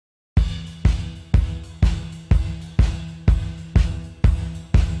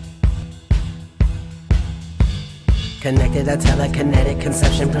Connected, a telekinetic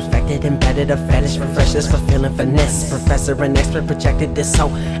conception, perfected, embedded, a fetish for freshness, fulfilling finesse. Professor and expert projected this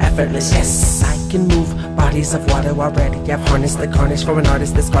so effortless. Yes, I can move bodies of water already. I've harnessed the carnage for an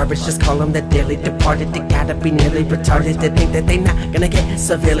artist that's garbage. Just call them the dearly departed. They gotta be nearly retarded to think that they not gonna get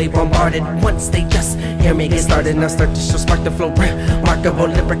severely bombarded. Once they just hear me get started, and I start to show spark the flow. Remarkable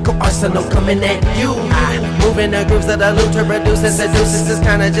lyrical arsenal coming at you. I move in the grooves that allude to reduce and seduce. This is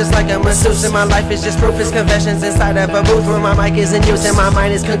kinda just like a masseuse, and my life is just proof. It's confessions inside of a booth where my mic isn't used, and my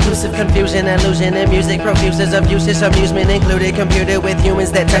mind is conclusive. Confusion, illusion, and music profuses of uses. Amusement included, computed with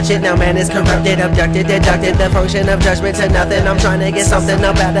humans that touch it. Now man is corrupted, abducted, deducted the function of judgment to nothing. I'm trying to get something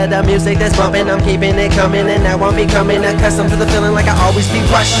up out of the music that's bumping. I'm keeping it coming, and now I'm becoming accustomed to the feeling like I always be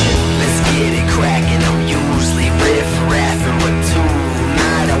rushing. Let's get it cracking. I'm usually riff-raffing, but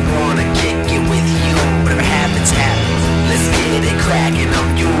tonight I wanna kick it with you. Whatever happens, happens. Let's get it cracking.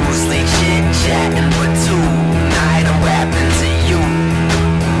 I'm usually chit-chatting, but tonight I'm rapping to you.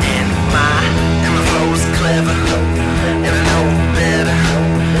 And my flow's clever, and I know better,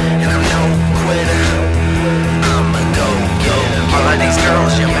 and I'm no quitter. I'm a go-getter. All of these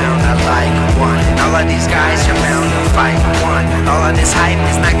girls you're bound to like one, and all of these guys you're bound to fight one. All of this hype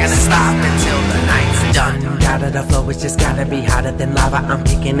is not gonna stop until the night's done. Out of the flow, it's just gotta be hotter than lava. I'm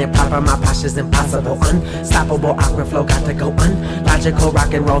picking it proper, my posture's impossible. Unstoppable, awkward flow, got to go unlogical.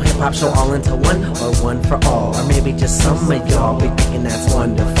 Rock and roll, hip-hop show all into one, or one for all. Or maybe just some of y'all be thinking that's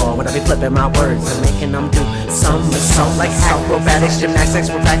wonderful. When I be flipping my words and making them do somersault like acrobatics, gymnastics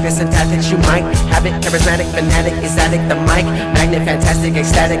with practice and tactics. You might have it, charismatic, fanatic, ecstatic, the mic magnet, fantastic,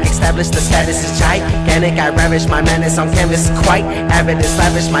 ecstatic, establish the status is gigantic. I ravish my madness on canvas, quite avid and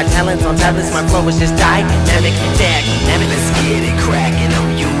lavish my talents on tablets. My flow is just dynamic, dynamic. Let's get it cracking.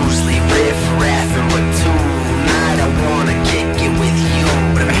 I'm usually riff-raffing, but tonight I wanna kick it with you.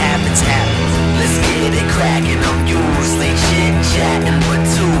 Whatever happens, happens. Let's get it cracking. I'm usually chit-chatting, but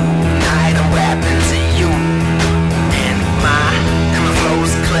tonight I'm rapping to you. And my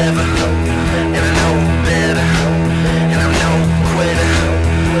flow's clever, and I know better, and I'm no quitter.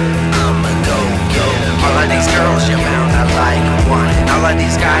 I'm a go-getter. All of these girls you're bound to like one, and all of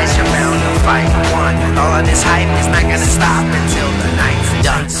these guys you're bound to fight one. And all of this hype is not gonna stop until the night's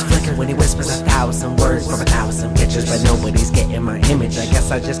done. Lights flicker when he whispers 1,000 words from 1,000 pictures, but nobody's getting my image. I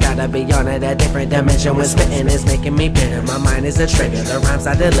guess I just gotta be on at a different dimension. When spitting is making me bitter, my mind is a trigger. The rhymes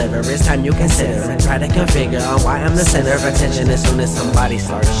I deliver, it's time you consider and try to configure on why I'm the center of attention as soon as somebody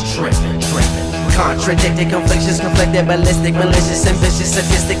starts tripping. Contradicted, conflictions, conflicted, ballistic, malicious, ambitious,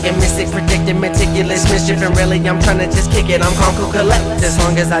 sadistic, and mystic, predicted, meticulous, mischief, and really I'm trying to just kick it. I'm calm, cool, collect, as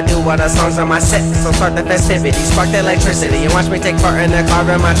long as I do all the songs on my set. So start the festivity, spark the electricity, and watch me take part in the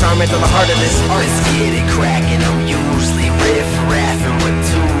carving my charm into the heart of this art. Let's get it cracking. I'm usually riff-raffing, but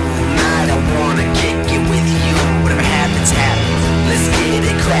tonight I wanna kick it with you. Whatever happens, happens. Let's get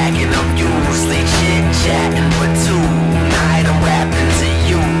it cracking. I'm usually chit-chatting, but tonight I'm rapping to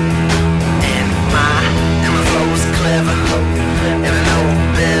you. And my flow's clever, and I know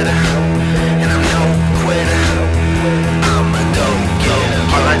better, and I'm no quitter. I'm a go-getter.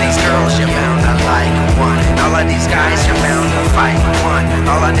 All of these girls you're bound to like one, and all of these guys you're bound to fight one. And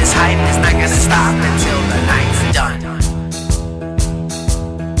all of this hype is not gonna stop until the night's done.